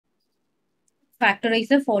Factorize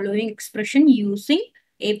the following expression using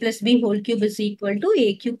a plus b whole cube is equal to a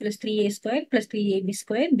cube plus 3a square plus 3ab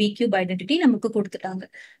square b cube identity நமக்கு கொடுத்துட்டாங்க.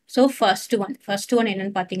 So first one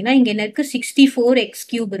என்னன்னு பார்த்தீங்கன்னா இங்க என்ன இருக்கு 64x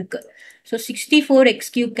cube இருக்கு. So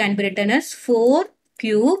 64x cube can be written as 4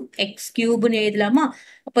 cube x cube னு எழுதலாமா?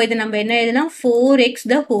 அப்போ இது நம்ம என்ன எழுதலாம் 4x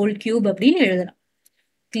the whole cube அப்படின்னு எழுதலாம்.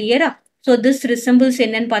 கிளியரா? So this resembles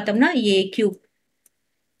என்னன்னு பார்த்தோம்னா a cube.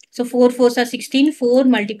 So 4 4s are 16, 4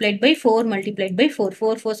 multiplied by 4 multiplied by 4.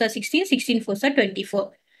 4 4s are 16, 16 4s are 24.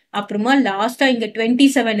 அப்புறமா லாஸ்டா இங்க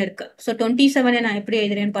 27 இருக்கு. So 27 நான் எப்படி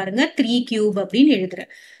எழுதுறேன்னு பாருங்க 3 cube அப்படின்னு எழுதுறேன்.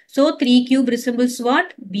 So 3 cube resembles what?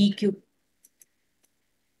 B cube.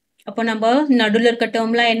 அப்போ நம்ம நடுவில் இருக்க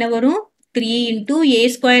டேர்ம்லாம் என்ன வரும் 3 into a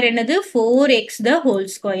square என்னது 4x the whole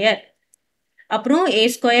square. அப்புறம் a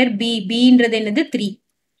square b, bன்றது என்னது 3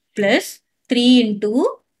 plus 3 into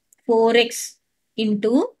 4x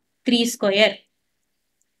into 3 square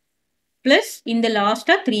plus இந்த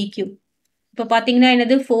லாஸ்டா 3 cube. இப்போ பார்த்தீங்கன்னா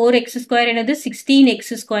என்னது 4x square என்னது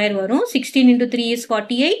 16x square வரும் 16 into 3 is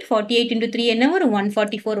 48 48 into 3 என்ன வரும்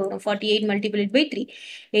 144 வரும் 48 multiplied by 3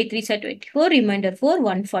 8 3s are 24 remainder 4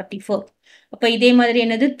 144. அப்போ இதே மாதிரி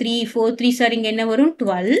என்னது 3 4 3s are இங்க என்ன வரும்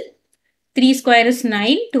 12 3 square is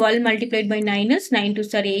 9 12 multiplied by 9 is 9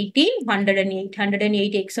 2s are 18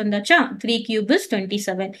 108 x வந்தாச்சா 3 cube is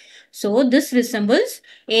 27. So this resembles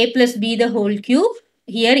a plus b the whole cube.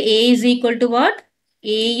 Here a is equal to what?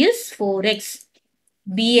 A is 4x.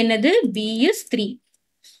 B என்னது? B is 3.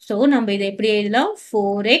 So நம்ம இதை எப்படி எழுதலாம்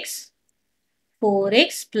 4x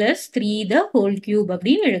plus 3 the whole cube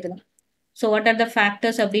அப்படின்னு எழுதலாம். So what are the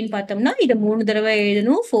factors அப்படின்னு பார்த்தோம்னா இதை 3 தடவை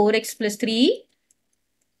எழுதணும் 4x plus 3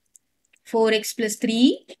 4x plus 3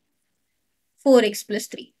 4x plus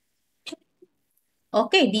 3.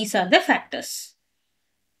 Okay, these are the factors.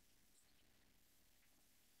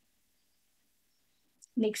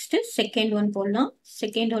 Next, second one போடலாம்.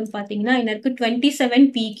 Second one பார்த்தீங்கன்னா என்ன இருக்கு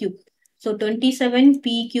 27p cube. So 27p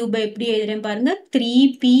cube எப்படி எழுதுறேன் பாருங்க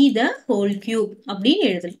 3p the whole cube அப்படின்னு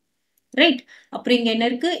எழுதலாம். ரைட் அப்புறம் இங்க என்ன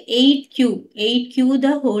இருக்கு 8q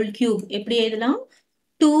the whole cube எப்படி எழுதலாம்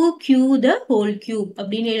 2q the whole cube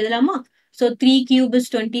அப்படின்னு எழுதலாமா? So 3 cube is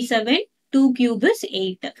 27, 2 cube is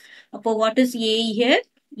 8. அப்போ what is a here?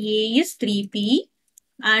 A is 3p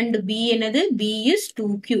and b என்னது? B is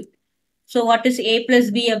 2q. So what is a plus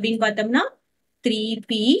b அப்படின்னு பார்த்தோம்னா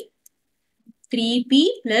 3p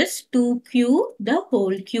plus 2q the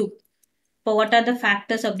whole cube. இப்போ what are the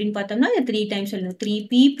factors அப்படின்னு பார்த்தோம்னா 3 times சொல்லணும்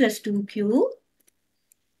 3p plus 2q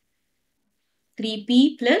 3p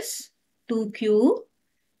plus 2q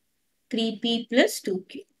 3p plus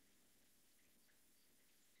 2q.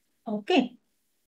 Okay.